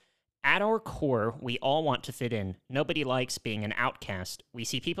At our core, we all want to fit in. Nobody likes being an outcast. We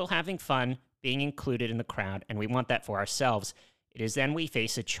see people having fun, being included in the crowd, and we want that for ourselves. It is then we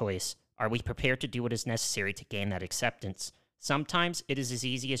face a choice. Are we prepared to do what is necessary to gain that acceptance? Sometimes it is as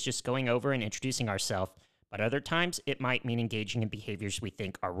easy as just going over and introducing ourselves, but other times it might mean engaging in behaviors we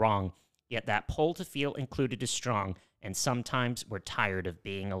think are wrong. Yet that pull to feel included is strong, and sometimes we're tired of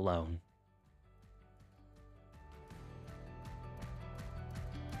being alone.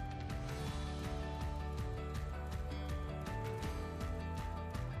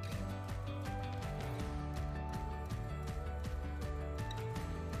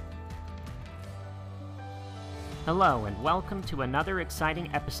 Hello, and welcome to another exciting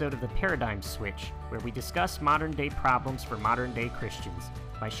episode of The Paradigm Switch, where we discuss modern-day problems for modern-day Christians.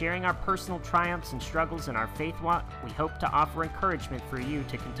 By sharing our personal triumphs and struggles in our faith walk, we hope to offer encouragement for you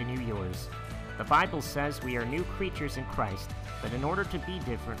to continue yours. The Bible says we are new creatures in Christ, but in order to be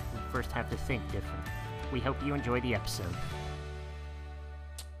different, we first have to think different. We hope you enjoy the episode.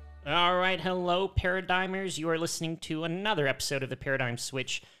 All right, hello, Paradigmers. You are listening to another episode of The Paradigm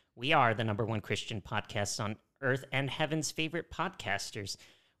Switch. We are the number one Christian podcast on Earth and Heaven's favorite podcasters.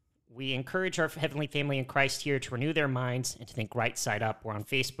 We encourage our heavenly family in Christ here to renew their minds and to think right side up. We're on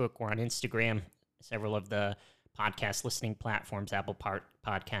Facebook, we're on Instagram, several of the podcast listening platforms, Apple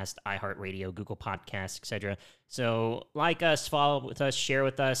Podcast, iHeartRadio, Google Podcasts, etc. So like us, follow with us, share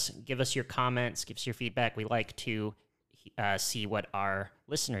with us, give us your comments, give us your feedback. We like to see what our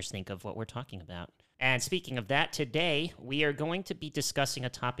listeners think of what we're talking about. And speaking of that, today we are going to be discussing a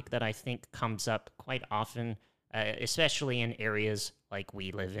topic that I think comes up quite often, especially in areas like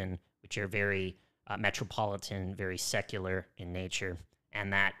we live in, which are very metropolitan, very secular in nature.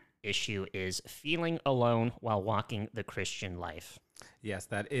 And that issue is feeling alone while walking the Christian life. Yes,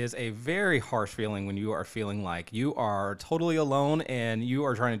 that is a very harsh feeling when you are feeling like you are totally alone and you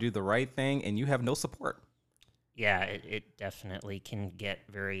are trying to do the right thing and you have no support. Yeah, it definitely can get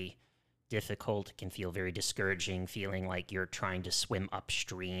very difficult. It can feel very discouraging, feeling like you're trying to swim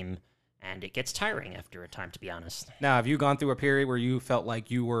upstream, and it gets tiring after a time, to be honest. Now, have you gone through a period where you felt like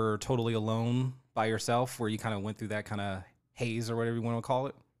you were totally alone by yourself, where you kind of went through that kind of haze or whatever you want to call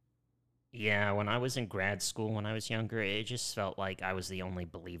it? Yeah, when I was in grad school, when I was younger, it just felt like I was the only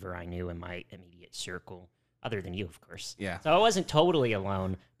believer I knew in my immediate circle, other than you, of course. Yeah. So I wasn't totally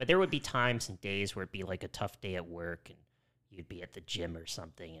alone, but there would be times and days where it'd be like a tough day at work, and you'd be at the gym or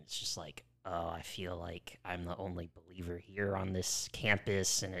something, and it's just like, oh, I feel like I'm the only believer here on this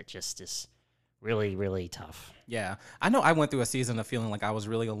campus, and it just is really, really tough. Yeah. I know I went through a season of feeling like I was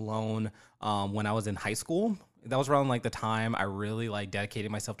really alone when I was in high school. That was around like the time I really like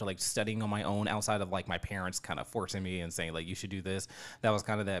dedicated myself to like studying on my own outside of like my parents kind of forcing me and saying like, you should do this. That was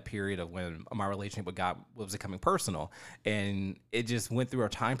kind of that period of when my relationship with God was becoming personal. And it just went through a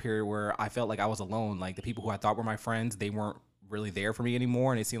time period where I felt like I was alone. Like the people who I thought were my friends, they weren't really there for me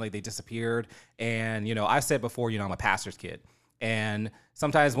anymore. And it seemed like they disappeared. And, you know, I've said before, you know, I'm a pastor's kid. And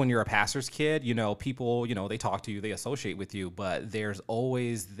sometimes when you're a pastor's kid, you know, people, you know, they talk to you, they associate with you, but there's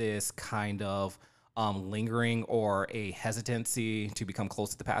always this kind of lingering or a hesitancy to become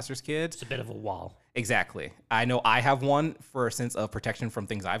close to the pastor's kid. It's a bit of a wall. Exactly. I know I have one for a sense of protection from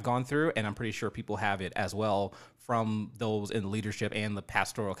things I've gone through, and I'm pretty sure people have it as well from those in leadership and the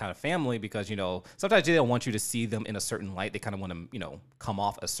pastoral kind of family, because, you know, sometimes they don't want you to see them in a certain light. They kind of want to, you know, come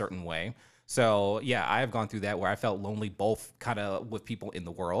off a certain way. So, yeah, I have gone through that where I felt lonely both kind of with people in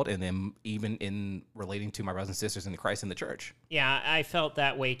the world and then even in relating to my brothers and sisters in Christ in the church. Yeah, I felt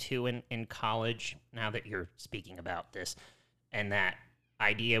that way too in college, now that you're speaking about this, and that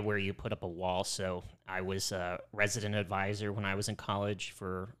idea where you put up a wall. So I was a resident advisor when I was in college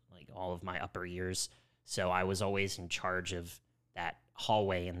for like all of my upper years. So I was always in charge of that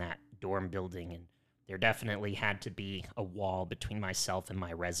hallway in that dorm building, and there definitely had to be a wall between myself and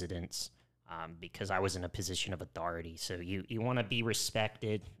my residents. Because I was in a position of authority. So you want to be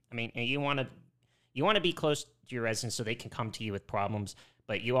respected. I mean, you want to be close to your residents so they can come to you with problems,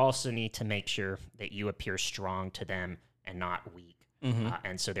 but you also need to make sure that you appear strong to them and not weak. Mm-hmm.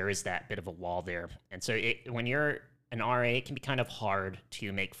 And so there is that bit of a wall there. And so when you're an RA, it can be kind of hard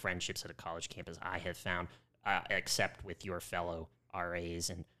to make friendships at a college campus, I have found, except with your fellow RAs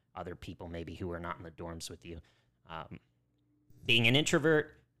and other people maybe who are not in the dorms with you. Being an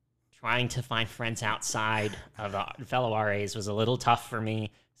introvert, trying to find friends outside of fellow RAs was a little tough for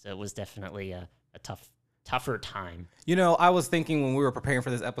me, so it was definitely a tougher time. You know, I was thinking when we were preparing for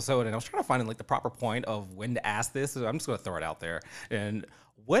this episode, and I was trying to find like the proper point of when to ask this, so I'm just going to throw it out there. And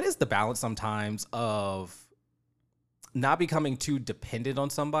what is the balance sometimes of not becoming too dependent on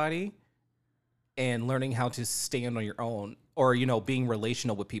somebody and learning how to stand on your own? or, you know, being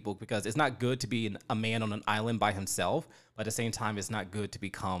relational with people, because it's not good to be a man on an island by himself. But at the same time, it's not good to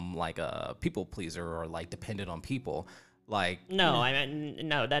become like a people pleaser or like dependent on people. Like, No, I mean,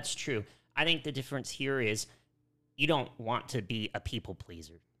 no, that's true. I think the difference here is you don't want to be a people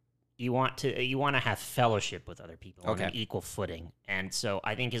pleaser. You want to have fellowship with other people on okay. an equal footing. And so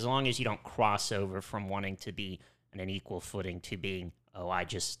I think as long as you don't cross over from wanting to be on an equal footing to being, oh, I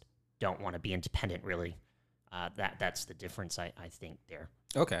just don't want to be independent, really. That's the difference, I think, there.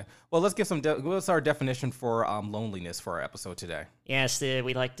 Okay. Well, let's give what's our definition for loneliness for our episode today? Yes,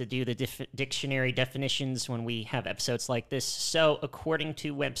 we like to do the dictionary definitions when we have episodes like this. So, according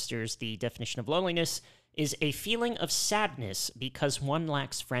to Webster's, the definition of loneliness is a feeling of sadness because one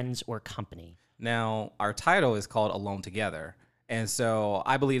lacks friends or company. Now, our title is called Alone Together. And so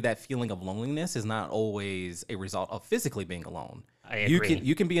I believe that feeling of loneliness is not always a result of physically being alone. I agree.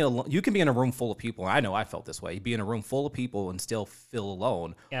 You can be in a room full of people. I know I felt this way. Be in a room full of people and still feel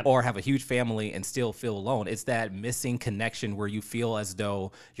alone, Yep. or have a huge family and still feel alone. It's that missing connection where you feel as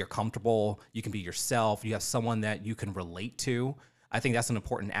though you're comfortable, you can be yourself, you have someone that you can relate to. I think that's an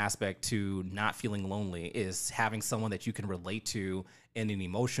important aspect to not feeling lonely, is having someone that you can relate to in an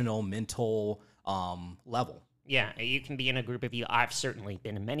emotional, mental level. Yeah, you can be in a group of you. I've certainly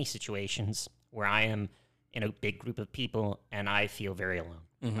been in many situations where I am in a big group of people and I feel very alone.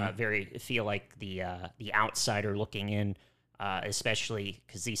 Feel like the outsider looking in, especially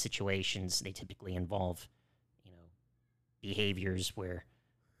because these situations, they typically involve, behaviors where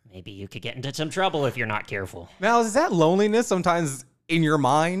maybe you could get into some trouble if you're not careful. Now, is that loneliness sometimes in your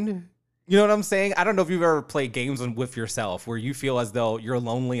mind? You know what I'm saying? I don't know if you've ever played games with yourself where you feel as though you're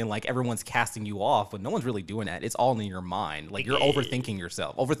lonely and like everyone's casting you off, but no one's really doing that. It's all in your mind. Like you're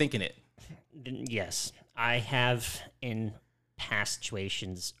overthinking it. Yes, I have in past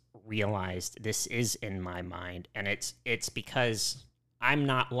situations realized this is in my mind, and it's because I'm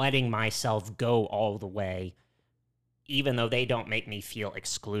not letting myself go all the way, even though they don't make me feel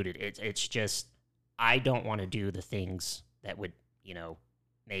excluded. It's just I don't want to do the things that would,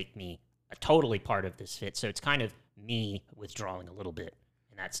 make me a totally part of this fit. So it's kind of me withdrawing a little bit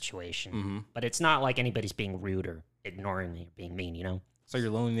in that situation. But it's not like anybody's being rude or ignoring me or being mean, So your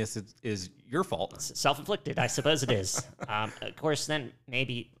loneliness is your fault. It's self-inflicted, I suppose it is. Of course, then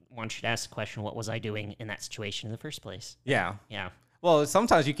maybe one should ask the question, what was I doing in that situation in the first place? Yeah. Yeah. Well,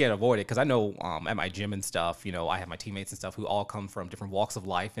 sometimes you can't avoid it, because I know at my gym and stuff, I have my teammates and stuff who all come from different walks of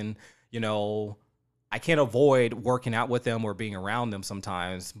life, and, I can't avoid working out with them or being around them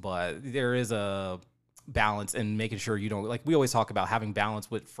sometimes, but there is a balance in making sure you don't, like we always talk about, having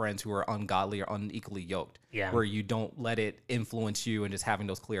balance with friends who are ungodly or unequally yoked, where you don't let it influence you, and just having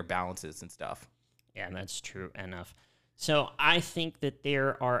those clear balances and stuff. Yeah, that's true enough. So I think that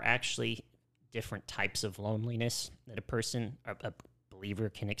there are actually different types of loneliness that a believer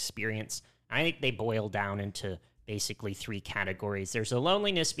can experience. I think they boil down into basically three categories. There's a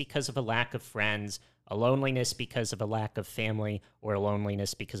loneliness because of a lack of friends, a loneliness because of a lack of family, or a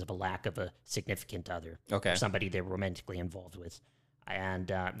loneliness because of a lack of a significant other, or somebody they're romantically involved with.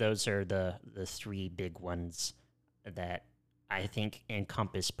 And those are the three big ones that I think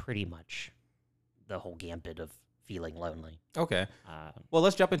encompass pretty much the whole gambit of feeling lonely. Okay. Well,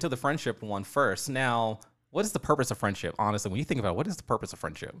 let's jump into the friendship one first. Now, what is the purpose of friendship? Honestly, when you think about it, what is the purpose of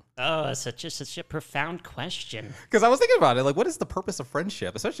friendship? Oh, it's such a profound question. Because I was thinking about it, like, what is the purpose of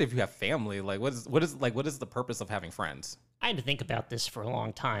friendship? Especially if you have family, like, what is the purpose of having friends? I had to think about this for a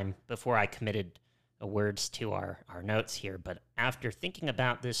long time before I committed words to our notes here. But after thinking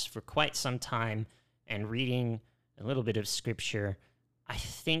about this for quite some time and reading a little bit of scripture, I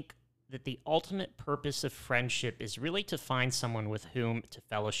think that the ultimate purpose of friendship is really to find someone with whom to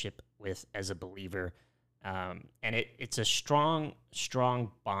fellowship with as a believer. And it's a strong,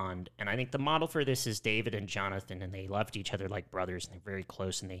 strong bond. And I think the model for this is David and Jonathan, and they loved each other like brothers, and they're very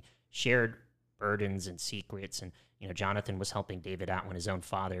close, and they shared burdens and secrets. And, Jonathan was helping David out when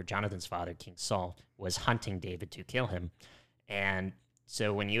Jonathan's father, King Saul, was hunting David to kill him. And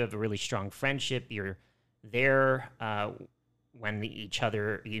so when you have a really strong friendship, you're there when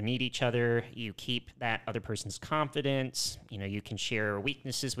you need each other, you keep that other person's confidence. You can share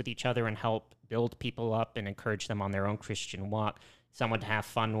weaknesses with each other and help build people up and encourage them on their own Christian walk. Someone to have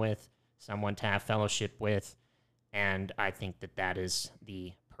fun with, someone to have fellowship with. And I think that is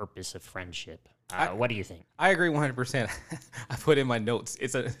the purpose of friendship. What do you think? I agree 100%. I put in my notes.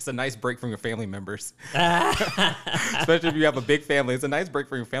 It's a nice break from your family members, especially if you have a big family. It's a nice break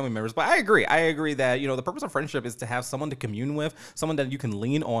from your family members. But I agree. I agree that the purpose of friendship is to have someone to commune with, someone that you can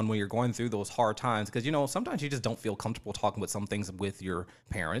lean on when you're going through those hard times. Because sometimes you just don't feel comfortable talking with some things with your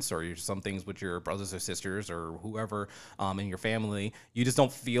parents or some things with your brothers or sisters or whoever in your family. You just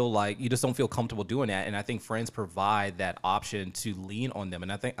don't feel comfortable doing that. And I think friends provide that option to lean on them.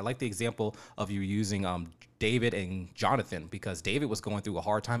 And I like the example of you using David and Jonathan, because David was going through a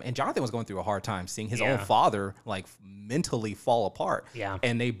hard time and Jonathan was going through a hard time seeing his own father like mentally fall apart. Yeah.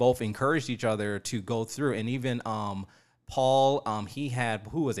 And they both encouraged each other to go through. And even Paul, he had,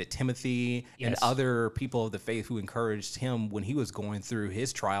 who was it, Timothy, and other people of the faith who encouraged him when he was going through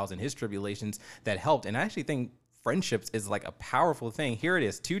his trials and his tribulations that helped. And I actually think friendships is like a powerful thing. Here it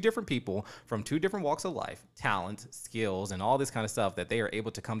is, two different people from two different walks of life, talent, skills, and all this kind of stuff that they are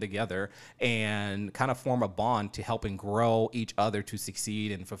able to come together and kind of form a bond to help and grow each other to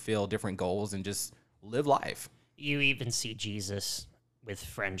succeed and fulfill different goals and just live life. You even see Jesus with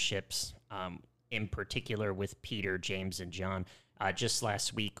friendships, in particular with Peter, James, and John. Just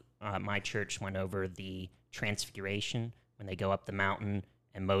last week, my church went over the Transfiguration when they go up the mountain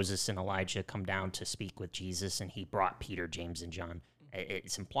and Moses and Elijah come down to speak with Jesus, and he brought Peter, James, and John.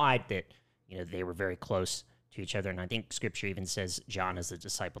 It's implied that they were very close to each other, and I think Scripture even says John is the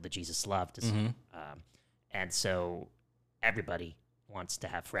disciple that Jesus loved. Mm-hmm. And so everybody wants to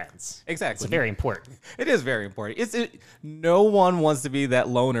have friends. Exactly. It's very important. It is very important. No one wants to be that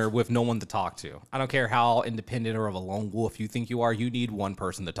loner with no one to talk to. I don't care how independent or of a lone wolf you think you are. You need one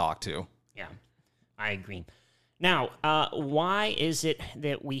person to talk to. Yeah, I agree. Now, why is it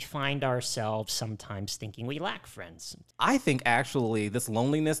that we find ourselves sometimes thinking we lack friends? I think actually this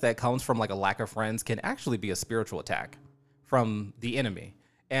loneliness that comes from like a lack of friends can actually be a spiritual attack from the enemy.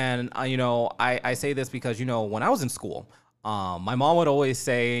 And, I say this because, when I was in school, my mom would always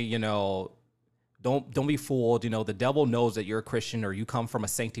say, don't be fooled. The devil knows that you're a Christian or you come from a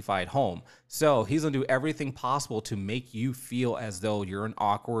sanctified home. So he's going to do everything possible to make you feel as though you're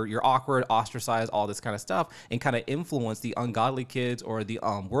awkward, ostracized, all this kind of stuff, and kind of influence the ungodly kids or the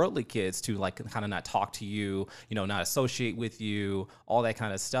worldly kids to like kind of not talk to you, not associate with you, all that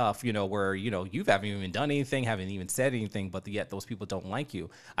kind of stuff, where, you haven't even done anything, haven't even said anything, but yet those people don't like you.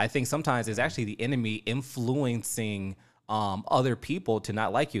 I think sometimes it's actually the enemy influencing other people to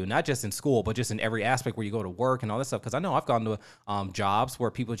not like you, not just in school, but just in every aspect where you go to work and all this stuff. Because I know I've gone to jobs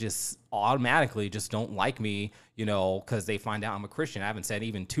where people just automatically just don't like me, because they find out I'm a Christian. I haven't said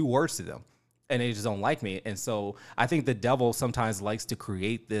even 2 words to them, and they just don't like me. And so I think the devil sometimes likes to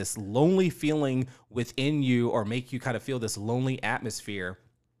create this lonely feeling within you or make you kind of feel this lonely atmosphere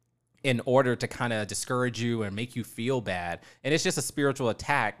in order to kind of discourage you and make you feel bad. And it's just a spiritual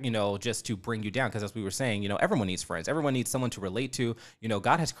attack, just to bring you down. Because as we were saying, everyone needs friends. Everyone needs someone to relate to.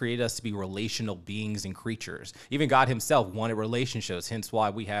 God has created us to be relational beings and creatures. Even God himself wanted relationships. Hence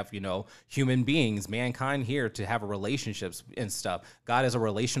why we have, human beings, mankind here to have relationships and stuff. God is a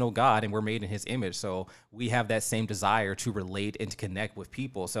relational God and we're made in his image. So we have that same desire to relate and to connect with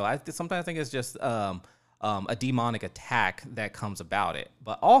people. So I sometimes think it's just a demonic attack that comes about it.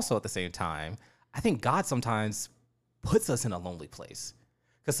 But also at the same time, I think God sometimes puts us in a lonely place.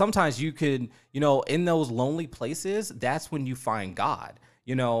 Because sometimes you could, in those lonely places, that's when you find God.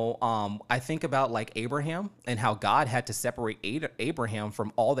 I think about like Abraham and how God had to separate Abraham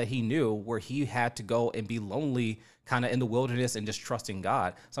from all that he knew, where he had to go and be lonely kind of in the wilderness and just trusting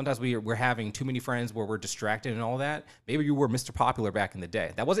God. Sometimes we're having too many friends where we're distracted and all that. Maybe you were Mr. Popular back in the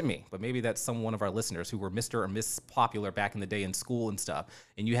day. That wasn't me, but maybe that's one of our listeners who were Mr. or Miss Popular back in the day in school and stuff.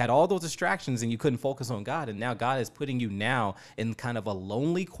 And you had all those distractions and you couldn't focus on God. And now God is putting you now in kind of a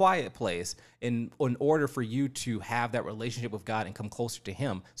lonely, quiet place in order for you to have that relationship with God and come closer to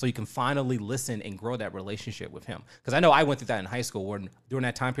him so you can finally listen and grow that relationship with him. Because I know I went through that in high school during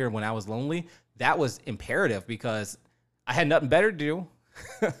that time period when I was lonely. That was imperative because I had nothing better to do.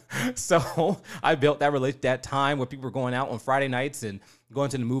 So I built that time where people were going out on Friday nights and going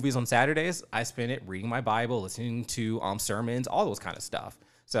to the movies on Saturdays. I spent it reading my Bible, listening to sermons, all those kind of stuff.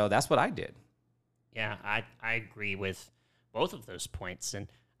 So that's what I did. Yeah, I agree with both of those points. And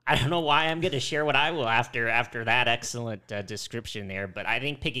I don't know why I'm going to share what I will after that excellent description there. But I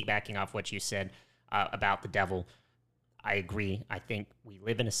think piggybacking off what you said about the devil, I agree. I think we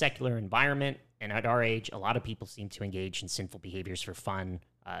live in a secular environment, and at our age, a lot of people seem to engage in sinful behaviors for fun,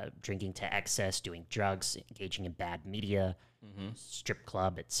 drinking to excess, doing drugs, engaging in bad media, strip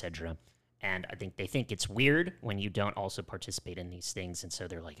club, etc. And I think they think it's weird when you don't also participate in these things, and so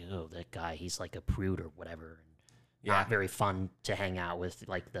they're like, oh, that guy, he's like a prude or whatever. Yeah. not very fun to hang out with,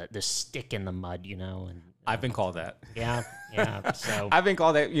 like the stick in the mud, and I've been called that. yeah. So I've been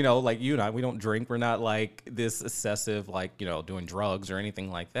called that, like you and I, we don't drink. We're not like this excessive, like, doing drugs or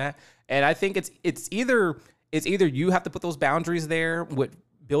anything like that. And I think it's either you have to put those boundaries there with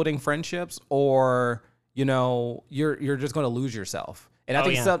building friendships, or, you're just going to lose yourself. And I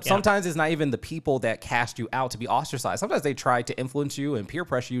think sometimes it's not even the people that cast you out to be ostracized. Sometimes they try to influence you and peer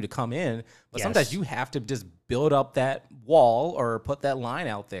pressure you to come in. But sometimes you have to just build up that wall or put that line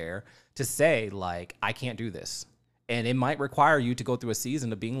out there to say, like, I can't do this. And it might require you to go through a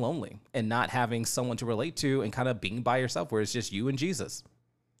season of being lonely and not having someone to relate to and kind of being by yourself, where it's just you and Jesus.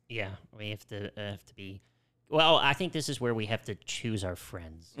 Yeah, we have to be. Well, I think this is where we have to choose our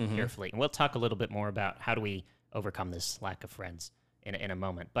friends carefully. And we'll talk a little bit more about how do we overcome this lack of friends in a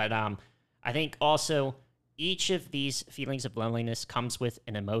moment. But I think also each of these feelings of loneliness comes with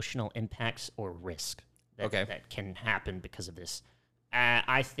an emotional impacts or risk that can happen because of this.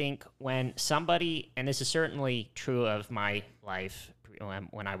 I think when somebody, and this is certainly true of my life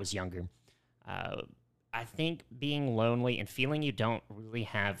when I was younger, I think being lonely and feeling you don't really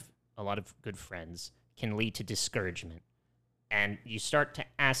have a lot of good friends can lead to discouragement. And you start to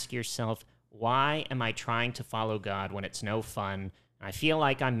ask yourself, why am I trying to follow God when it's no fun? I feel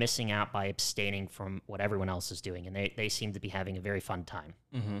like I'm missing out by abstaining from what everyone else is doing, and they seem to be having a very fun time.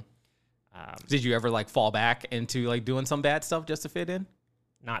 Mm-hmm. Did you ever like fall back into like doing some bad stuff just to fit in?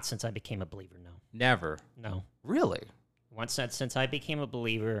 Not since I became a believer, no. Never? No. Really? Since I became a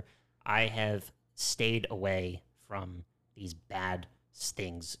believer, I have stayed away from these bad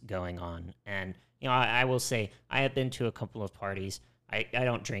things going on. And, I will say, I have been to a couple of parties. I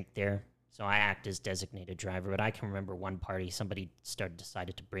don't drink there, so I act as designated driver. But I can remember one party, somebody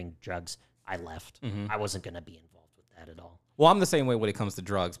decided to bring drugs. I left. I wasn't going to be involved with that at all. Well, I'm the same way when it comes to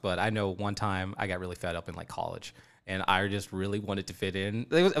drugs, but I know one time I got really fed up in like college, and I just really wanted to fit in.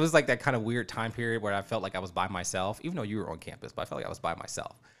 It was like that kind of weird time period where I felt like I was by myself, even though you were on campus, but I felt like I was by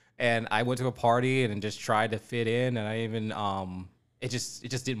myself. And I went to a party and just tried to fit in, and I even it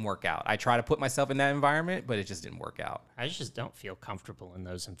just didn't work out. I tried to put myself in that environment, but it just didn't work out. I just don't feel comfortable in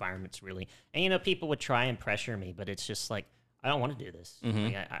those environments, really. And people would try and pressure me, but it's just like, I don't want to do this.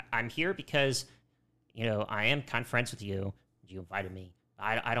 Like, I'm here because I am kind of friends with you. You invited me.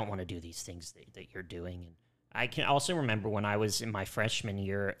 I don't want to do these things that you're doing. And I can also remember when I was in my freshman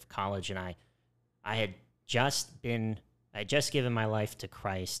year of college, and I had just given my life to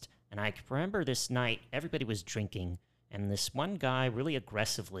Christ. And I remember this night, everybody was drinking, and this one guy really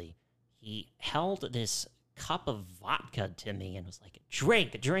aggressively, he held this cup of vodka to me and was like,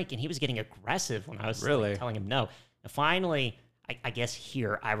 drink, and he was getting aggressive when I was like, telling him no. And finally, I guess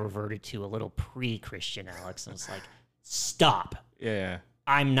here I reverted to a little pre-Christian Alex, and was like, stop. Yeah.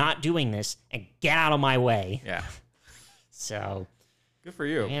 I'm not doing this, and get out of my way. Yeah. So good for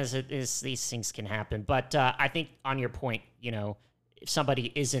you. Yes, these things can happen. But I think on your point, if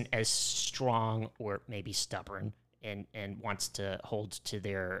somebody isn't as strong or maybe stubborn and wants to hold to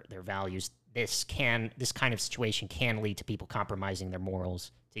their values, this kind of situation can lead to people compromising their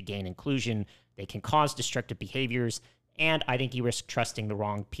morals to gain inclusion. They can cause destructive behaviors, and I think you risk trusting the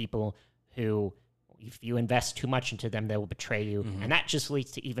wrong people who, if you invest too much into them, they will betray you. And that just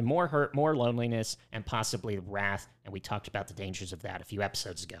leads to even more hurt, more loneliness, and possibly wrath. And we talked about the dangers of that a few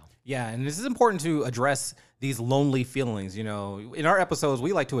episodes ago. Yeah, and this is important to address these lonely feelings. In our episodes,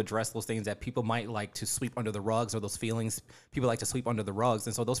 we like to address those things that people might like to sweep under the rugs, or those feelings people like to sweep under the rugs.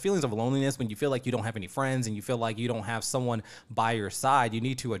 And so those feelings of loneliness, when you feel like you don't have any friends and you feel like you don't have someone by your side, you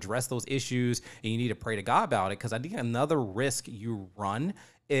need to address those issues, and you need to pray to God about it. Because I think another risk you run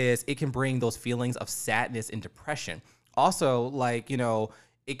is it can bring those feelings of sadness and depression. Also,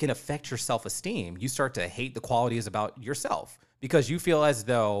 it can affect your self-esteem. You start to hate the qualities about yourself because you feel as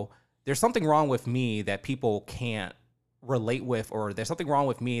though there's something wrong with me that people can't relate with, or there's something wrong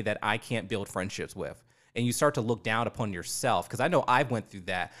with me that I can't build friendships with. And you start to look down upon yourself. Because I know I went through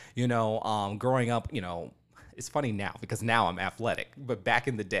that, growing up, it's funny now because now I'm athletic, but back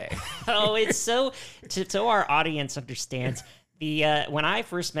in the day. Oh, it's so our audience understands. When I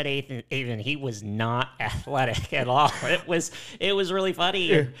first met Ethan, he was not athletic at all. It was really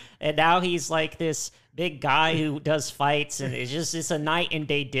funny, and now he's like this big guy who does fights, and it's a night and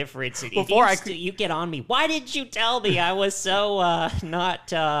day difference. You get on me. Why didn't you tell me? I was so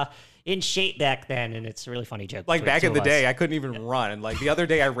not in shape back then, and it's a really funny joke. Like back in the day, I couldn't even run, and like the other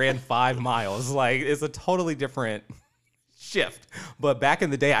day I ran 5 miles. Like it's a totally different shift. But back in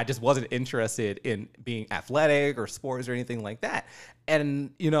the day, I just wasn't interested in being athletic or sports or anything like that.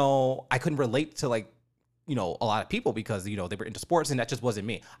 And, I couldn't relate to a lot of people because, they were into sports, and that just wasn't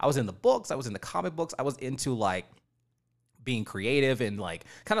me. I was in the books. I was in the comic books. I was into being creative and like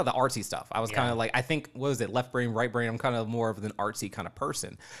kind of the artsy stuff. I was kind Yeah. of like, I think, what was it, left brain, right brain? I'm kind of more of an artsy kind of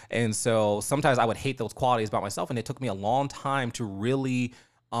person. And so sometimes I would hate those qualities about myself. And it took me a long time to really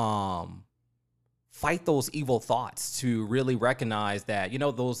fight those evil thoughts, to really recognize that, you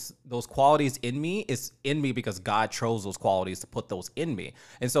know, those qualities in me is in me because God chose those qualities to put those in me.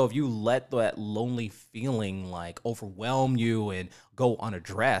 And so if you let that lonely feeling like overwhelm you and go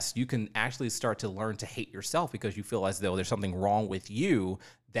unaddressed, you can actually start to learn to hate yourself because you feel as though there's something wrong with you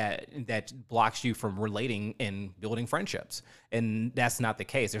that blocks you from relating and building friendships. And that's not the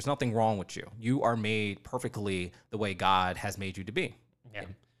case. There's nothing wrong with you. You are made perfectly the way God has made you to be. Yeah,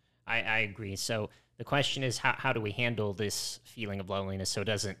 I agree. So the question is, how do we handle this feeling of loneliness so it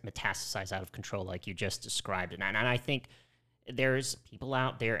doesn't metastasize out of control like you just described? And I think there's people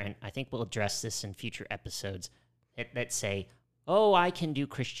out there, and I think we'll address this in future episodes, that say, oh, I can do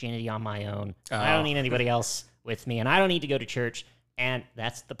Christianity on my own. I don't need anybody else with me, and I don't need to go to church. And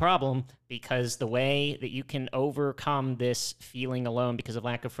that's the problem, because the way that you can overcome this feeling alone because of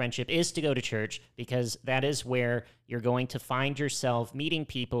lack of friendship is to go to church, because that is where you're going to find yourself meeting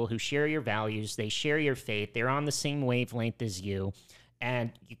people who share your values, they share your faith, they're on the same wavelength as you,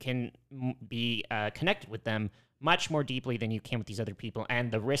 and you can be connected with them much more deeply than you can with these other people. And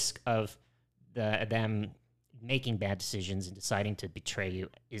the risk of them making bad decisions and deciding to betray you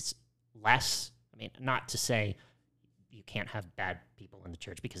is less. I mean, not to say you can't have bad people in the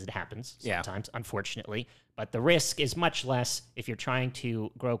church, because it happens sometimes, unfortunately. But the risk is much less if you're trying to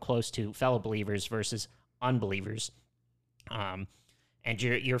grow close to fellow believers versus unbelievers. And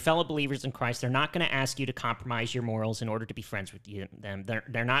your fellow believers in Christ, they're not going to ask you to compromise your morals in order to be friends with them.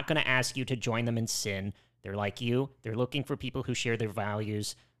 They're not going to ask you to join them in sin. They're like you. They're looking for people who share their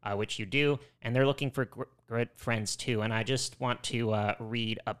values, which you do, and they're looking for good friends too. And I just want to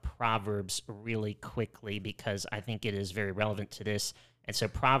read a Proverbs really quickly because I think it is very relevant to this. And so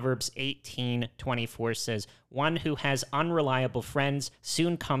Proverbs 18:24 says, "One who has unreliable friends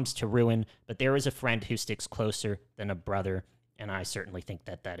soon comes to ruin, but there is a friend who sticks closer than a brother." And I certainly think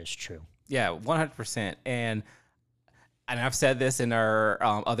that is true. Yeah, 100%. And I've said this in our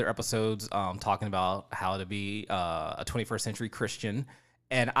other episodes talking about how to be a 21st century Christian.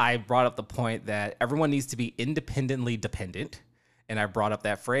 And I brought up the point that everyone needs to be independently dependent. And I brought up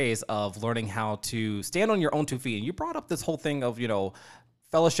that phrase of learning how to stand on your own 2 feet. And you brought up this whole thing of, you know,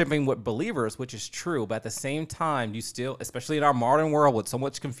 fellowshipping with believers, which is true. But at the same time, you still, especially in our modern world with so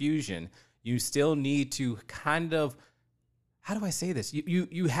much confusion, you still need to kind of, how do I say this?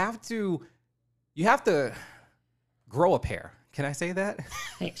 You have to grow a pair. Can I say that?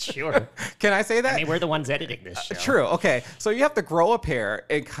 Sure. Can I say that? I mean, we're the ones editing this show. True. Okay. So you have to grow a pair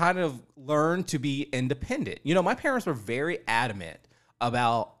and kind of learn to be independent. You know, my parents were very adamant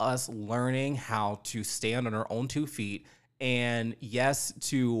about us learning how to stand on our own 2 feet. And yes,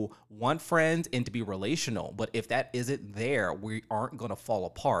 to want friends and to be relational. But if that isn't there, we aren't going to fall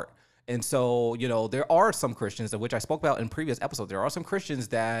apart. And so, you know, there are some Christians, of which I spoke about in previous episodes, there are some Christians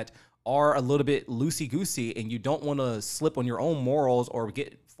that are a little bit loosey-goosey, and you don't want to slip on your own morals or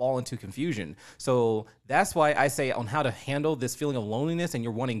fall into confusion. So that's why I say on how to handle this feeling of loneliness, and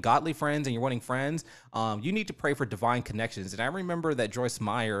you're wanting godly friends and you're wanting friends, you need to pray for divine connections. And I remember that Joyce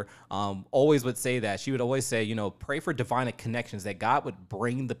Meyer always would say that. She would always say, you know, pray for divine connections, that God would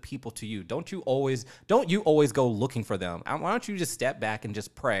bring the people to you. Don't you always go looking for them. Why don't you just step back and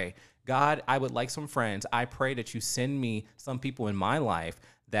just pray, God, I would like some friends. I pray that you send me some people in my life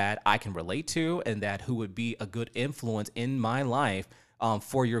that I can relate to and that who would be a good influence in my life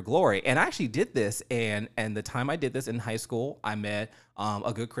for your glory. And I actually did this. And the time I did this in high school, I met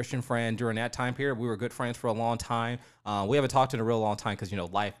a good Christian friend during that time period. We were good friends for a long time. We haven't talked in a real long time because, you know,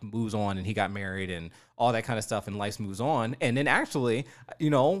 life moves on and he got married and all that kind of stuff, and life moves on. And then actually,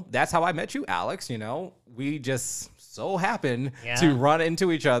 you know, that's how I met you, Alex. You know, we just so happened to run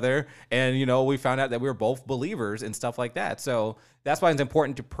into each other, and, you know, we found out that we were both believers and stuff like that. So that's why it's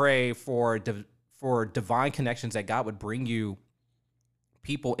important to pray for divine connections, that God would bring you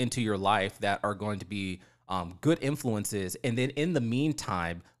people into your life that are going to be good influences. And then in the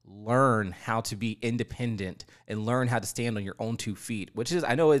meantime, learn how to be independent and learn how to stand on your own 2 feet, which is,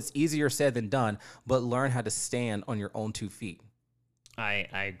 I know it's easier said than done, but learn how to stand on your own 2 feet. I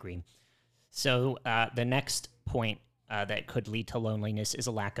agree. So the next point that could lead to loneliness is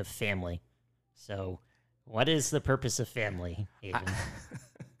a lack of family. So what is the purpose of family, Aiden?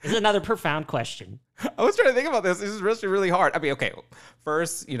 This is another profound question. I was trying to think about this. This is really, really hard. I mean, okay,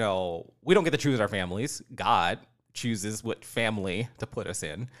 first, you know, we don't get to choose our families. God chooses what family to put us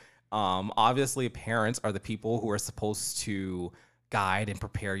in. Obviously, parents are the people who are supposed to guide and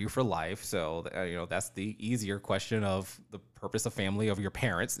prepare you for life. So, that's the easier question of the purpose of family, of your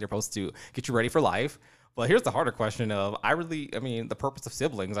parents. They're supposed to get you ready for life. But here's the harder question of, the purpose of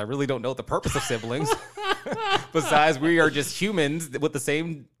siblings. I really don't know the purpose of siblings. Besides, we are just humans with the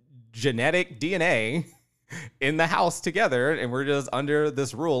same genetic DNA in the house together, and we're just under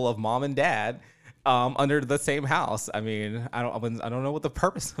this rule of mom and dad, under the same house. I mean, I don't know what the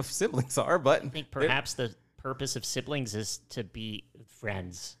purpose of siblings are, but I think perhaps the purpose of siblings is to be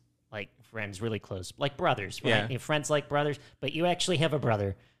friends, like friends really close, like brothers, right? Yeah. You're friends like brothers, but you actually have a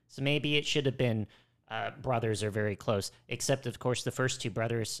brother. So maybe it should have been brothers are very close, except, of course, the first two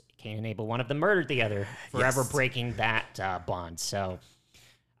brothers, Cain and Abel, one of them murdered the other, forever breaking that bond. So,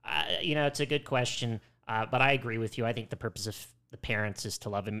 it's a good question, but I agree with you. I think the purpose of the parents is to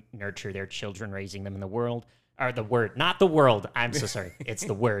love and nurture their children, raising them in the world. Or the word, not the world. I'm so sorry. It's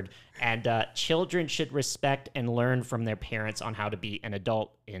the word. And children should respect and learn from their parents on how to be an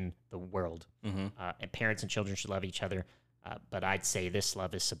adult in the world. Mm-hmm. And parents and children should love each other. But I'd say this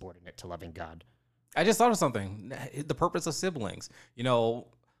love is subordinate to loving God. I just thought of something. The purpose of siblings.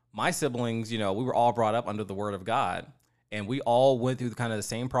 My siblings, we were all brought up under the word of God. And we all went through kind of the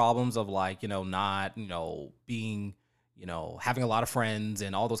same problems of not, being, having a lot of friends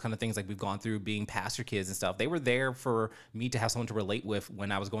and all those kind of things like we've gone through, being pastor kids and stuff. They were there for me to have someone to relate with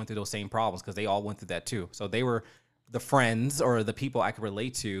when I was going through those same problems, because they all went through that too. So they were the friends or the people I could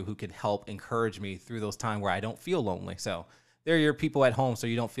relate to who could help encourage me through those times where I don't feel lonely. So they're your people at home, so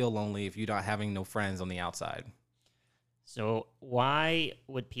you don't feel lonely if you're not having no friends on the outside. So why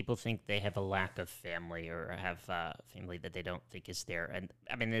would people think they have a lack of family or have family that they don't think is there? And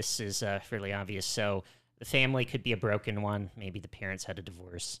I mean, this is fairly obvious. So the family could be a broken one. Maybe the parents had a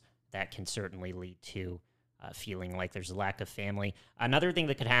divorce. That can certainly lead to feeling like there's a lack of family. Another thing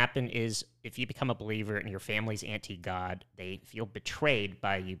that could happen is if you become a believer and your family's anti-God, they feel betrayed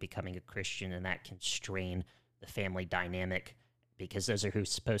by you becoming a Christian, and that can strain the family dynamic, because those are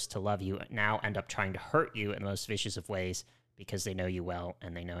who's supposed to love you now end up trying to hurt you in the most vicious of ways because they know you well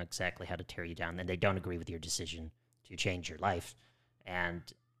and they know exactly how to tear you down, and they don't agree with your decision to change your life. And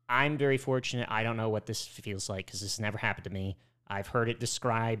I'm very fortunate. I don't know what this feels like because this never happened to me. I've heard it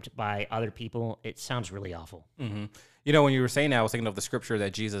described by other people. It sounds really awful. Mm-hmm. When you were saying that, I was thinking of the scripture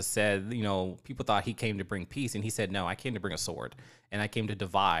that Jesus said, people thought he came to bring peace. And he said, no, I came to bring a sword. And I came to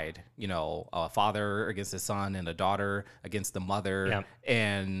divide, a father against his son and a daughter against the mother. Yeah.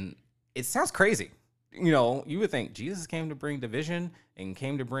 And it sounds crazy. You would think Jesus came to bring division and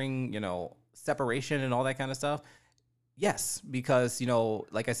came to bring, separation and all that kind of stuff. Yes, because,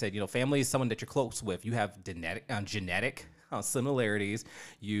 like I said, family is someone that you're close with. You have genetic similarities.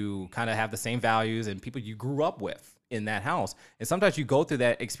 You kind of have the same values and people you grew up with in that house. And sometimes you go through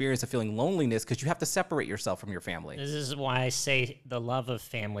that experience of feeling loneliness because you have to separate yourself from your family. This is why I say the love of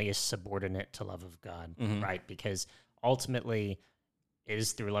family is subordinate to love of God, right? Because ultimately it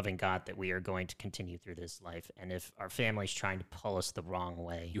is through loving God that we are going to continue through this life. And if our family's trying to pull us the wrong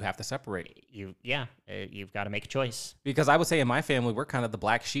way, you have to separate. You've got to make a choice. Because I would say in my family, we're kind of the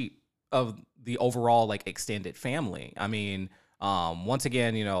black sheep of the overall extended family. I mean, once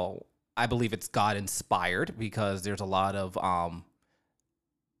again, I believe it's God inspired because there's a lot of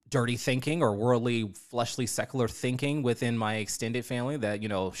dirty thinking or worldly, fleshly, secular thinking within my extended family that,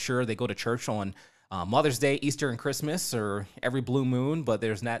 sure, they go to church on Mother's Day, Easter, and Christmas, or every blue moon, but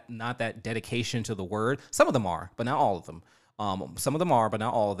there's not that dedication to the word. Some of them are, but not all of them. Some of them are, but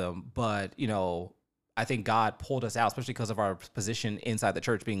not all of them. But, I think God pulled us out, especially because of our position inside the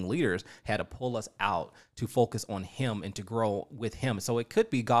church being leaders, had to pull us out to focus on him and to grow with him. So it could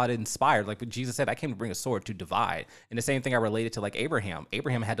be God inspired. Like Jesus said, I came to bring a sword to divide. And the same thing I related to Abraham.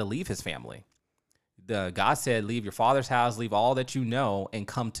 Abraham had to leave his family. God said, leave your father's house, leave all that you know, and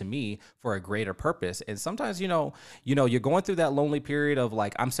come to me for a greater purpose. And sometimes, you're going through that lonely period of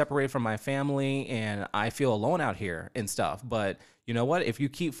I'm separated from my family and I feel alone out here and stuff. But you know what? If you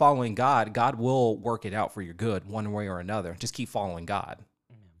keep following God, God will work it out for your good one way or another. Just keep following God.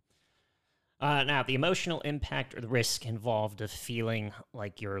 Now, the emotional impact or the risk involved of feeling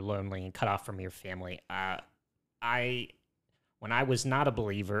like you're lonely and cut off from your family. When I was not a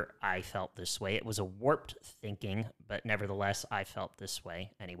believer, I felt this way. It was a warped thinking, but nevertheless, I felt this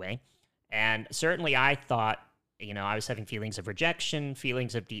way anyway. And certainly I thought, I was having feelings of rejection,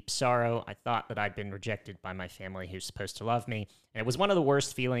 feelings of deep sorrow. I thought that I'd been rejected by my family who's supposed to love me. And it was one of the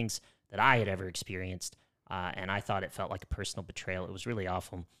worst feelings that I had ever experienced. And I thought it felt like a personal betrayal. It was really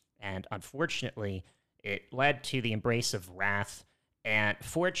awful. And unfortunately, it led to the embrace of wrath. And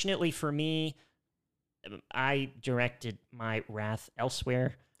fortunately for me, I directed my wrath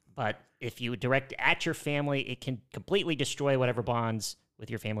elsewhere But if you direct at your family, it can completely destroy whatever bonds with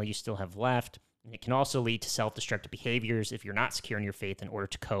your family you still have left. And it can also lead to self-destructive behaviors if you're not secure in your faith in order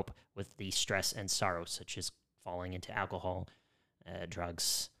to cope with the stress and sorrow, such as falling into alcohol,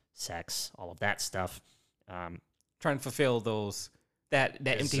 drugs, sex, all of that stuff. Trying to fulfill that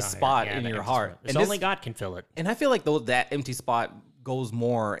empty Desire, spot yeah, in the your empty heart. spot. Only God can fill it. And I feel like that empty spot goes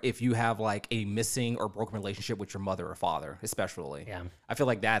more if you have like a missing or broken relationship with your mother or father, especially. Yeah. I feel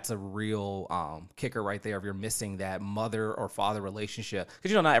like that's a real kicker right there if you're missing that mother or father relationship.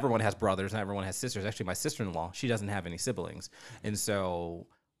 Because, not everyone has brothers, not everyone has sisters. Actually, my sister-in-law, she doesn't have any siblings. And so,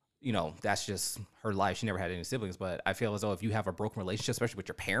 that's just her life. She never had any siblings. But I feel as though if you have a broken relationship, especially with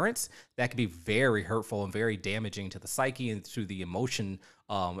your parents, that could be very hurtful and very damaging to the psyche and to the emotion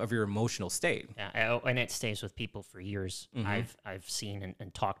of your emotional state. Yeah, and it stays with people for years. Mm-hmm. I've seen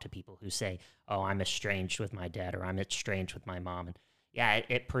and talked to people who say, "Oh, I'm estranged with my dad," or "I'm estranged with my mom," and yeah,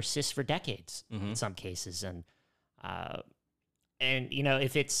 it persists for decades in some cases. And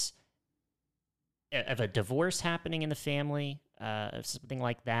if it's of a divorce happening in the family, something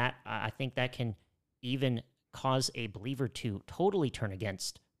like that, I think that can even cause a believer to totally turn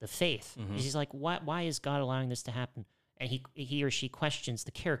against the faith. He's like, why is God allowing this to happen? And he or she questions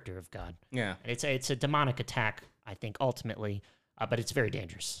the character of God. Yeah. And it's a demonic attack, I think, ultimately, but it's very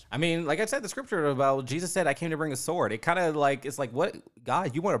dangerous. I mean, like I said, the scripture about Jesus said, I came to bring a sword. It kind of it's like, what,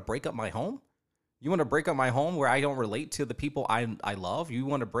 God, you want to break up my home? You want to break up my home where I don't relate to the people I love? You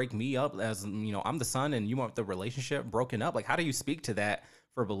want to break me up as, I'm the son, and you want the relationship broken up? Like, how do you speak to that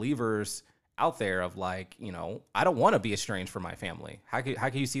for believers out there of like, I don't want to be estranged from my family? How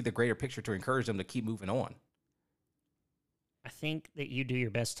can you see the greater picture to encourage them to keep moving on? I think that you do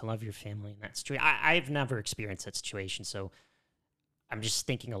your best to love your family in that situation. I've never experienced that situation, so I'm just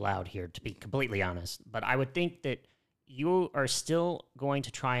thinking aloud here, to be completely honest. But I would think that you are still going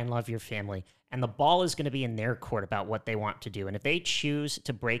to try and love your family, and the ball is going to be in their court about what they want to do. And if they choose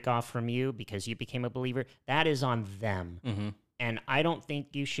to break off from you because you became a believer, that is on them. Mm-hmm. And I don't think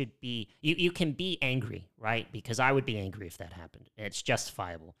you should be, you can be angry, right? Because I would be angry if that happened. It's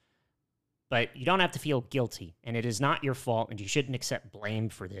justifiable. But you don't have to feel guilty, and it is not your fault, and you shouldn't accept blame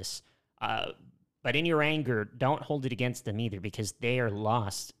for this. But in your anger, don't hold it against them either, because they are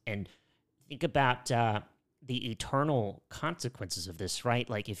lost. And think about the eternal consequences of this, right?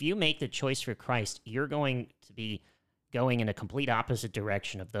 Like, if you make the choice for Christ, you're going to be going in a complete opposite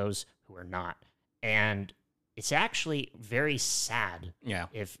direction of those who are not. And it's actually very sad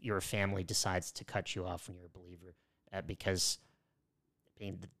if your family decides to cut you off when you're a believer, because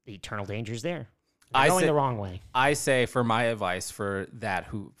the eternal danger is there. You're going the wrong way. I say, for my advice for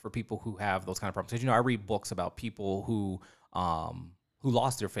people who have those kind of problems, because I read books about people who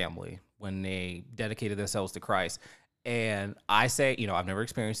lost their family when they dedicated themselves to Christ. And I say, I've never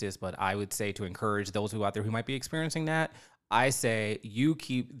experienced this, but I would say to encourage those who out there who might be experiencing that, I say you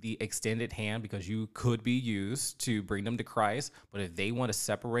keep the extended hand, because you could be used to bring them to Christ. But if they want to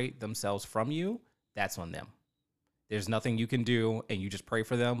separate themselves from you, that's on them. There's nothing you can do, and you just pray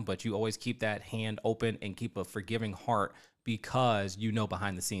for them, but you always keep that hand open and keep a forgiving heart, because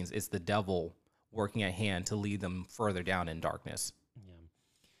behind the scenes it's the devil working at hand to lead them further down in darkness.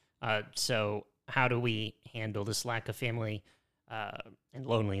 Yeah. So how do we handle this lack of family and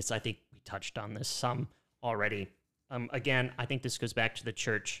loneliness? I think we touched on this some already. Again, I think this goes back to the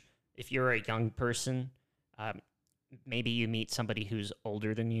church. If you're a young person, maybe you meet somebody who's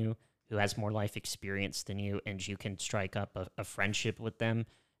older than you, who has more life experience than you, and you can strike up a friendship with them,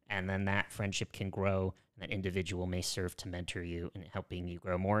 and then that friendship can grow, and that individual may serve to mentor you and helping you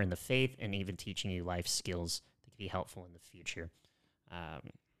grow more in the faith, and even teaching you life skills that can be helpful in the future.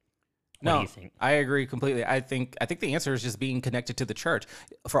 What do you think? I agree completely. I think the answer is just being connected to the church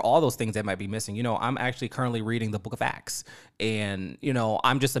for all those things that might be missing. I'm actually currently reading the book of Acts, and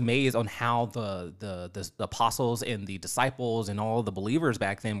I'm just amazed on how the apostles and the disciples and all the believers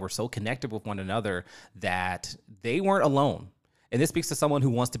back then were so connected with one another that they weren't alone. And this speaks to someone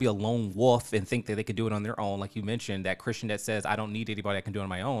who wants to be a lone wolf and think that they can do it on their own. Like you mentioned, that Christian that says, I don't need anybody, I can do it on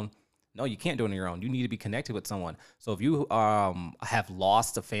my own. No, you can't do it on your own. You need to be connected with someone. So if you have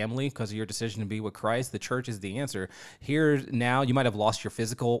lost a family because of your decision to be with Christ, the church is the answer. Here now, you might have lost your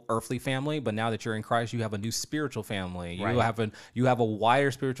physical, earthly family, but now that you're in Christ, you have a new spiritual family. Right. You have a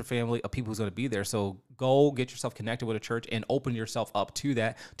wider spiritual family of people who's going to be there. So go get yourself connected with a church and open yourself up to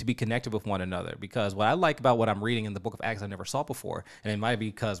that, to be connected with one another. Because what I like about what I'm reading in the book of Acts, I never saw before, and it might be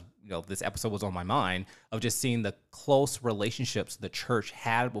because this episode was on my mind, of just seeing the close relationships the church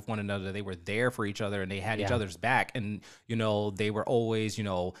had with one another. They were there for each other and they had each other's back. And, they were always,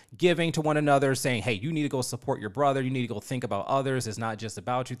 giving to one another, saying, hey, you need to go support your brother. You need to go think about others. It's not just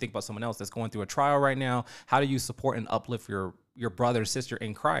about you. Think about someone else that's going through a trial right now. How do you support and uplift your brother or sister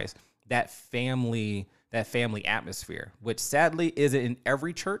in Christ? That family atmosphere, which sadly isn't in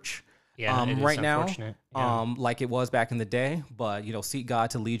every church. Right now, like it was back in the day, but seek God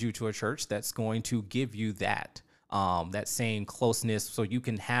to lead you to a church that's going to give you that same closeness, so you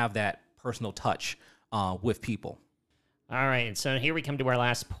can have that personal touch with people. All right, and so here we come to our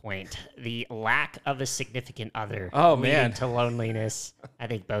last point: the lack of a significant other. Leading to loneliness. I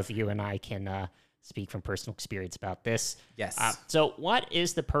think both you and I can speak from personal experience about this. Yes. So, what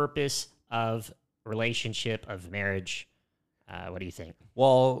is the purpose of relationship, of marriage? What do you think?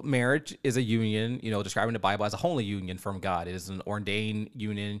 Well, marriage is a union, described in the Bible as a holy union from God. It is an ordained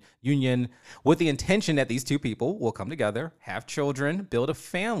union with the intention that these two people will come together, have children, build a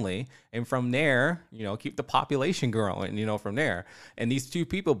family, and from there, keep the population growing, from there. And these two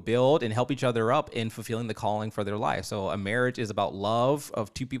people build and help each other up in fulfilling the calling for their life. So a marriage is about love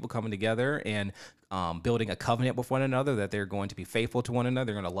of two people coming together and building a covenant with one another, that they're going to be faithful to one another,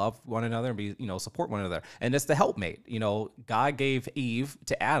 they're going to love one another and be, support one another. And it's the helpmate. God gave Eve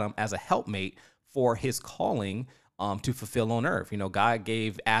to Adam as a helpmate for his calling to fulfill on earth. God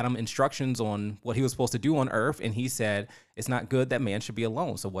gave Adam instructions on what he was supposed to do on earth, and he said, it's not good that man should be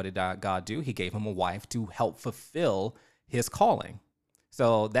alone. So what did God do? He gave him a wife to help fulfill his calling.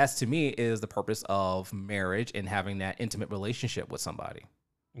 So that's, to me, is the purpose of marriage and having that intimate relationship with somebody.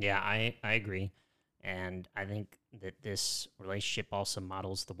 Yeah, I agree. And I think that this relationship also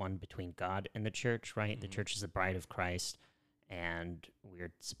models the one between God and the church, right? Mm-hmm. The church is the bride of Christ, and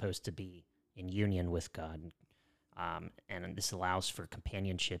we're supposed to be in union with God. And this allows for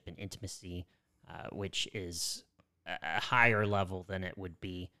companionship and intimacy, which is a higher level than it would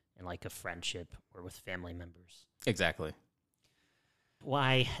be in like a friendship or with family members. Exactly.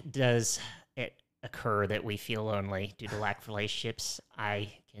 Why does it occur that we feel lonely due to lack of relationships?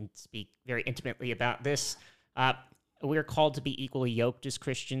 I can speak very intimately about this. We're called to be equally yoked as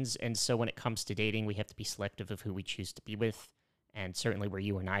Christians, and so when it comes to dating, we have to be selective of who we choose to be with, and certainly where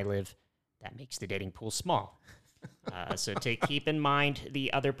you and I live, that makes the dating pool small. So to keep in mind,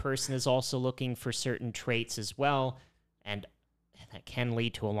 the other person is also looking for certain traits as well, and that can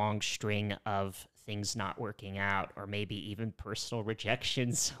lead to a long string of things not working out, or maybe even personal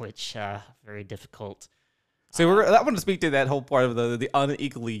rejections, which very difficult. So I want to speak to that whole part of the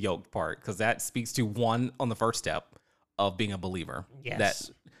unequally yoked part, because that speaks to one on the first step of being a believer. Yes. That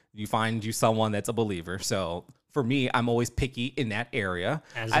you find you someone that's a believer. So for me, I'm always picky in that area.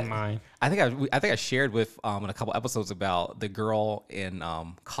 As am I. I think I shared with in a couple episodes about the girl in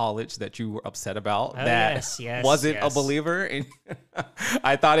college that you were upset about wasn't a believer, and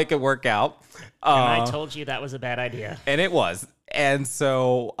I thought it could work out. And I told you that was a bad idea, and it was. And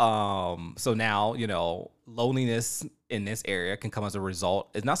so now loneliness in this area can come as a result.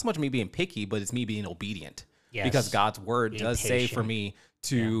 It's not so much me being picky, but it's me being obedient. Yes. Because God's word does patient. say for me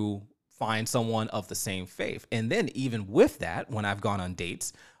to find someone of the same faith. And then even with that, when I've gone on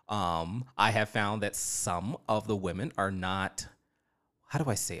dates, I have found that some of the women are not, how do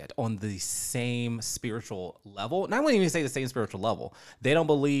I say it, on the same spiritual level. And I wouldn't even say the same spiritual level. They don't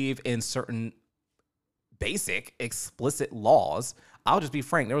believe in certain basic, explicit laws. I'll just be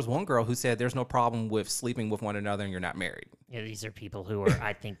frank. There was one girl who said there's no problem with sleeping with one another and you're not married. Yeah, these are people who are,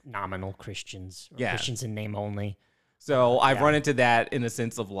 I think, nominal Christians, or Christians in name only. So I've run into that in the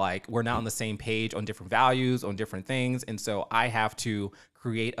sense of like, we're not on the same page on different values, on different things. And so I have to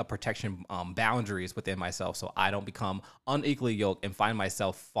create a protection boundaries within myself so I don't become unequally yoked and find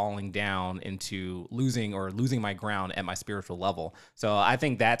myself falling down into losing my ground at my spiritual level. So I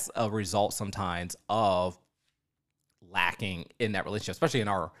think that's a result sometimes of lacking in that relationship, especially in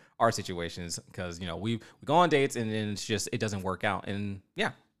our situations, because we go on dates and then it's just, it doesn't work out. And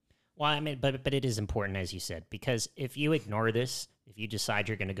yeah. Well, I mean, but it is important, as you said, because if you ignore this, if you decide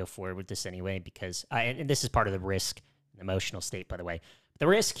you're going to go forward with this anyway, because and this is part of the risk, an emotional state, by the way. The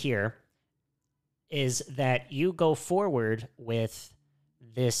risk here is that you go forward with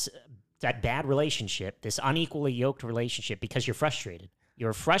that bad relationship, this unequally yoked relationship, because you're frustrated.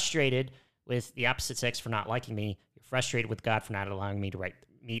 You're frustrated with the opposite sex for not liking me. You're frustrated with God for not allowing me to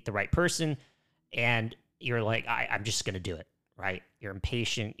meet the right person, and you're like, I'm just going to do it. Right? You're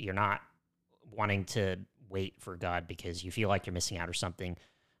impatient. You're not wanting to wait for God because you feel like you're missing out or something.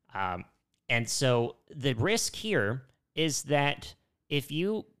 And so the risk here is that if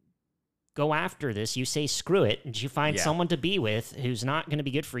you go after this. You say screw it, and you find Yeah. someone to be with who's not going to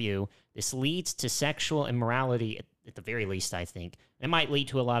be good for you. This leads to sexual immorality at the very least, I think. It might lead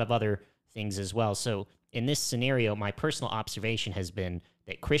to a lot of other things as well. So in this scenario, my personal observation has been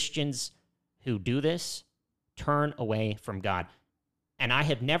that Christians who do this turn away from God. And I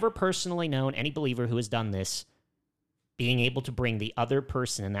have never personally known any believer who has done this being able to bring the other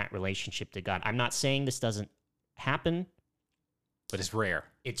person in that relationship to God. I'm not saying this doesn't happen, But it's rare.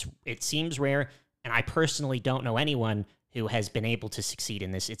 it seems rare, and I personally don't know anyone who has been able to succeed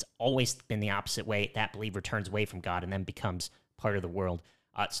in this. It's always been the opposite way. That believer turns away from God and then becomes part of the world.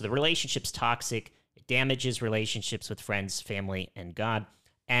 So the relationship's toxic. It damages relationships with friends, family, and God.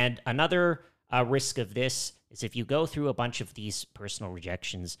 And another risk of this is if you go through a bunch of these personal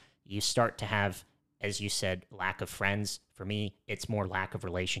rejections, you start to have, as you said, lack of friends. For me, it's more lack of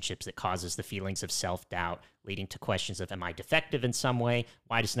relationships that causes the feelings of self-doubt, leading to questions of, am I defective in some way?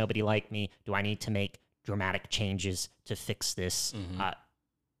 Why does nobody like me? Do I need to make dramatic changes to fix this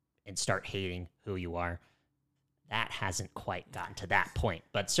and start hating who you are? That hasn't quite gotten to that point.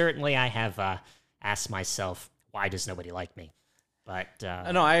 But certainly I have asked myself, why does nobody like me? But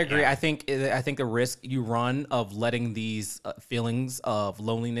no, I agree. yeah. I think the risk you run of letting these feelings of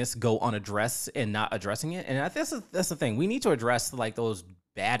loneliness go unaddressed and not addressing it, and that's the thing. We need to address like those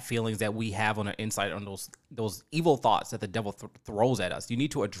bad feelings that we have on our inside, on those evil thoughts that the devil throws at us. You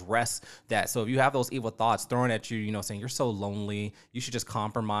need to address that. So if you have those evil thoughts thrown at you, you know, saying you're so lonely, you should just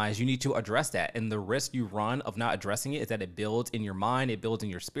compromise. You need to address that. And the risk you run of not addressing it is that it builds in your mind, it builds in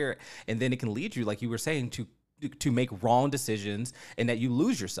your spirit, and then it can lead you, like you were saying, to make wrong decisions, and that you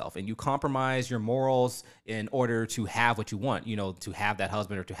lose yourself and you compromise your morals in order to have what you want, you know, to have that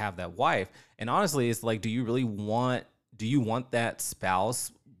husband or to have that wife. And honestly, it's like, do you want that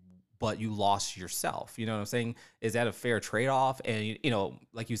spouse, but you lost yourself? You know what I'm saying? Is that a fair trade-off? And, you know,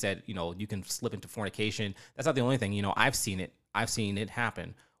 like you said, you know, you can slip into fornication. That's not the only thing. You know, I've seen it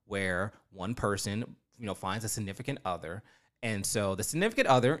happen where one person, you know, finds a significant other. And so the significant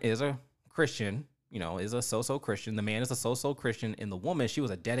other is a Christian, you know, is a so-so Christian. The man is a so-so Christian, and the woman, she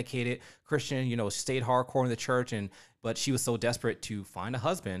was a dedicated Christian, you know, stayed hardcore in the church, but she was so desperate to find a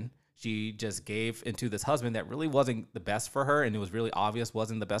husband, she just gave into this husband that really wasn't the best for her, and it was really obvious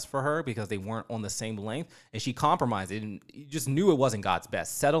wasn't the best for her because they weren't on the same length, and she compromised it, and you just knew it wasn't God's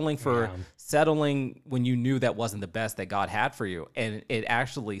best. Settling when you knew that wasn't the best that God had for you, and it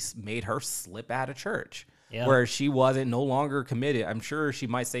actually made her slip out of church. Yeah. Where she wasn't no longer committed. I'm sure she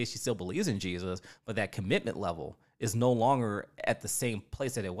might say she still believes in Jesus, but that commitment level is no longer at the same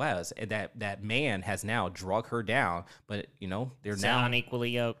place that it was. And that man has now drug her down. But, you know, It's now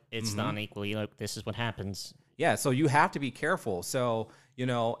unequally yoked. It's not unequally yoked. This is what happens. Yeah, so you have to be careful. So, you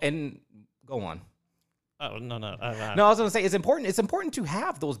know, and go on. Oh, no. No, I was going to say it's important to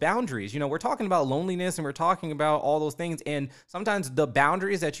have those boundaries. You know, we're talking about loneliness and we're talking about all those things. And sometimes the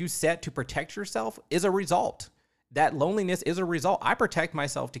boundaries that you set to protect yourself is a result. That loneliness is a result. I protect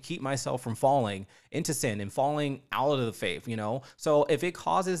myself to keep myself from falling into sin and falling out of the faith, you know? So if it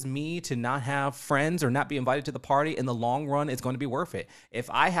causes me to not have friends or not be invited to the party, in the long run, it's going to be worth it. If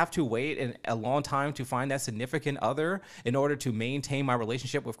I have to wait a long time to find that significant other in order to maintain my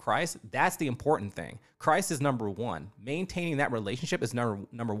relationship with Christ, that's the important thing. Christ is number one. Maintaining that relationship is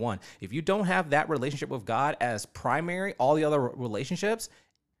number one. If you don't have that relationship with God as primary, all the other relationships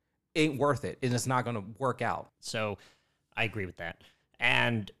ain't worth it, and it's not going to work out. So I agree with that.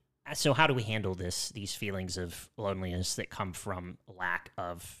 And so how do we handle these feelings of loneliness that come from lack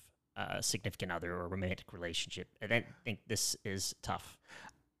of a significant other or romantic relationship? And I think this is tough.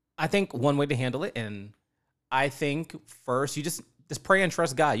 I think one way to handle it, and I think first you just pray and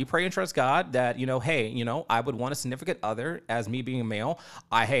trust God. You pray and trust God that, you know, hey, you know, I would want a significant other as me being a male.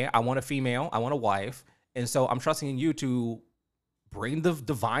 I want a female. I want a wife. And so I'm trusting in you to bring the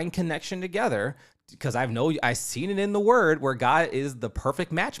divine connection together, because I've seen it in the word where God is the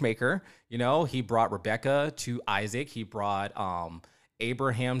perfect matchmaker. You know, he brought Rebecca to Isaac. He brought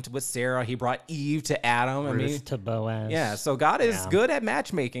Abraham with Sarah. He brought Eve to Adam. Ruth to Boaz. Yeah. So God is good at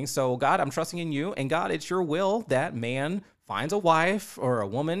matchmaking. So God, I'm trusting in you, and God, it's your will that man finds a wife or a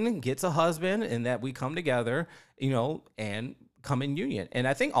woman gets a husband, and that we come together, you know, and come in union. And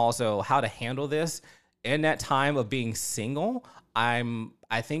I think also how to handle this in that time of being single,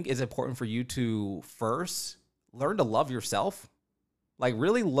 I think it's important for you to first learn to love yourself. Like,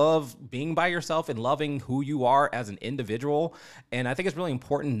 really love being by yourself and loving who you are as an individual. And I think it's really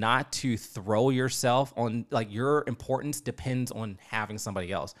important not to throw yourself on, like, your importance depends on having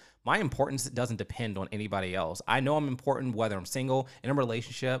somebody else. My importance doesn't depend on anybody else. I know I'm important whether I'm single, in a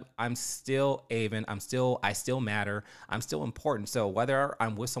relationship. I'm still Avon. I still matter. I'm still important. So whether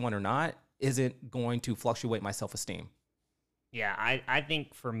I'm with someone or not isn't going to fluctuate my self-esteem. Yeah, I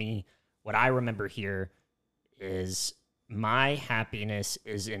think for me, what I remember here is my happiness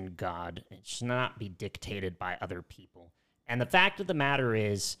is in God. It should not be dictated by other people. And the fact of the matter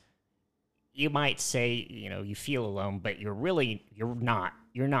is, you might say, you feel alone, but you're not.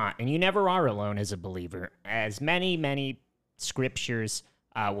 You're not. And you never are alone as a believer, as many, many scriptures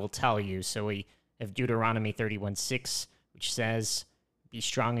will tell you. So we have Deuteronomy 31:6, which says, be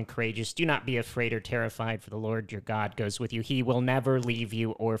strong and courageous. Do not be afraid or terrified, for the Lord your God goes with you. He will never leave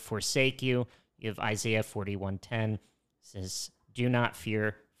you or forsake you. You have Isaiah 41:10, says, do not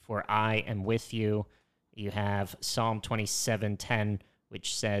fear, for I am with you. You have Psalm 27:10,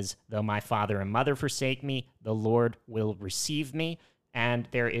 which says, though my father and mother forsake me, the Lord will receive me. And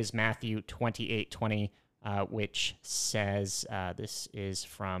there is Matthew 28:20, which says, this is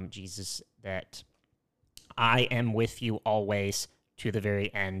from Jesus, that I am with you always to the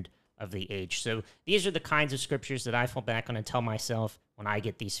very end of the age. So these are the kinds of scriptures that I fall back on and tell myself when I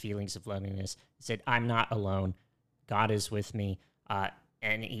get these feelings of loneliness. It said, I'm not alone. God is with me,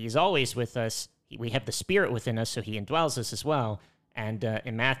 and he's always with us. We have the Spirit within us, so he indwells us as well. And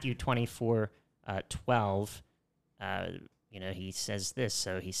in Matthew 24:12, he says this.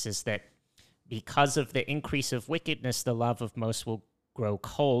 So he says that because of the increase of wickedness, the love of most will grow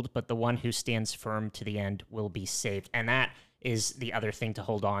cold, but the one who stands firm to the end will be saved. And that is the other thing to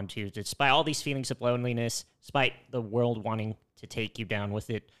hold on to. Despite all these feelings of loneliness, despite the world wanting to take you down with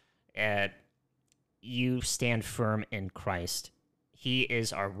it, you stand firm in Christ. He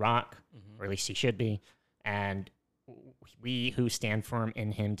is our rock, or at least he should be, and we who stand firm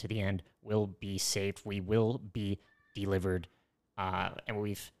in him to the end will be saved. We will be delivered. And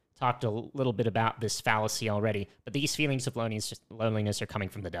we've talked a little bit about this fallacy already, but these feelings of loneliness are coming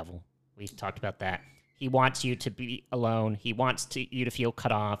from the devil. We've talked about that. He wants you to be alone. He wants you to feel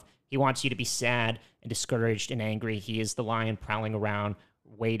cut off. He wants you to be sad and discouraged and angry. He is the lion prowling around,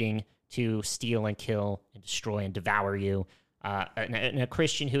 waiting to steal and kill and destroy and devour you. And a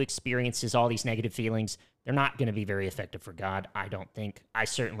Christian who experiences all these negative feelings, they're not going to be very effective for God, I don't think. I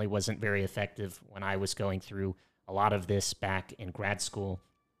certainly wasn't very effective when I was going through a lot of this back in grad school.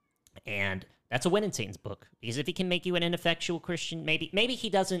 And that's a win in Satan's book. Because if he can make you an ineffectual Christian, maybe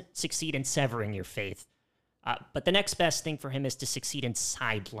he doesn't succeed in severing your faith. But the next best thing for him is to succeed in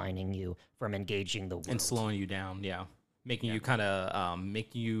sidelining you from engaging the world. And slowing you down, yeah. Making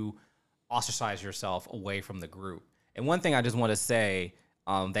you ostracize yourself away from the group. And one thing I just want to say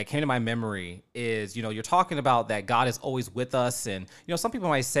that came to my memory is, you're talking about that God is always with us. And, some people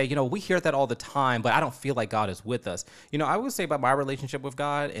might say, we hear that all the time, but I don't feel like God is with us. I would say about my relationship with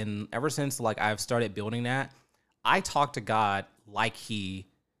God, and ever since I've started building that, I talk to God like he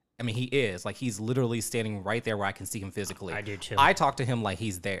is. Like, he's literally standing right there where I can see him physically. I do too. I talk to him like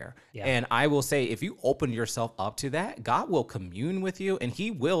he's there. Yeah. And I will say, if you open yourself up to that, God will commune with you, and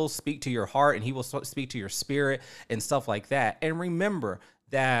he will speak to your heart, and he will speak to your spirit and stuff like that. And remember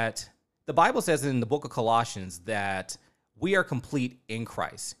that the Bible says in the book of Colossians that we are complete in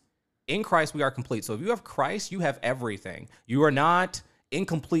Christ. In Christ, we are complete. So if you have Christ, you have everything. You are not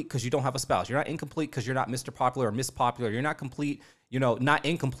incomplete because you don't have a spouse. You're not incomplete because you're not Mr. Popular or Miss Popular. You're not complete, not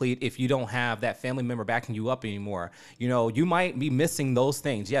incomplete if you don't have that family member backing you up anymore. You might be missing those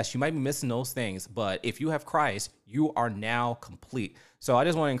things. Yes, you might be missing those things. But if you have Christ, you are now complete. So I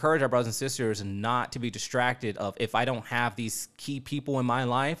just want to encourage our brothers and sisters not to be distracted of, if I don't have these key people in my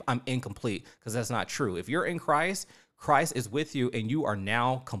life, I'm incomplete, because that's not true. If you're in Christ, Christ is with you, and you are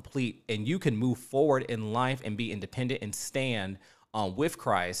now complete, and you can move forward in life and be independent and stand with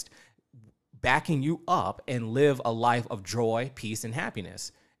Christ, backing you up, and live a life of joy, peace, and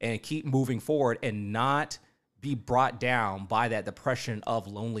happiness, and keep moving forward and not be brought down by that depression of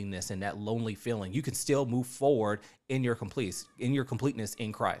loneliness and that lonely feeling. You can still move forward in your completeness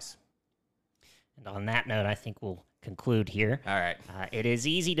in Christ. And on that note, I think we'll conclude here. All right. It is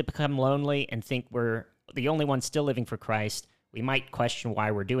easy to become lonely and think we're the only ones still living for Christ. We might question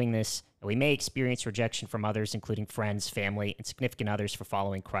why we're doing this, and we may experience rejection from others, including friends, family, and significant others, for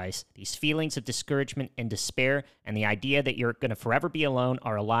following Christ. These feelings of discouragement and despair and the idea that you're going to forever be alone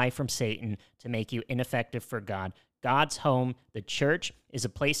are a lie from Satan to make you ineffective for God. God's home, the church, is a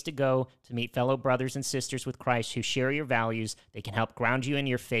place to go to meet fellow brothers and sisters with Christ who share your values. They can help ground you in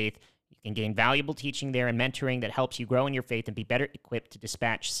your faith. You can gain valuable teaching there and mentoring that helps you grow in your faith and be better equipped to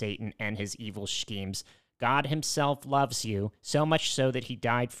dispatch Satan and his evil schemes. God himself loves you, so much so that he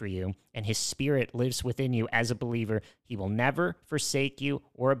died for you, and his spirit lives within you as a believer. He will never forsake you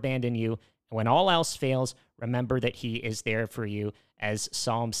or abandon you. And when all else fails, remember that he is there for you, as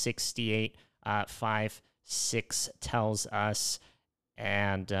Psalm 68, 5, 6 tells us.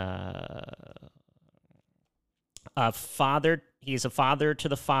 And he is a father to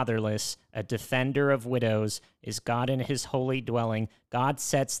the fatherless, a defender of widows, is God in his holy dwelling. God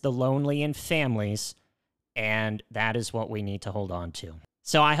sets the lonely in families, and that is what we need to hold on to.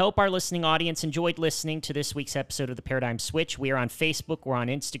 So I hope our listening audience enjoyed listening to this week's episode of The Paradigm Switch. We are on Facebook. We're on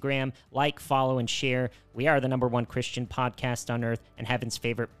Instagram. Like, follow, and share. We are the #1 Christian podcast on earth and heaven's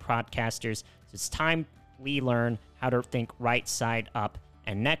favorite podcasters. So it's time we learn how to think right side up.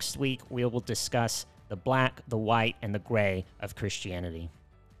 And next week, we will discuss the black, the white, and the gray of Christianity.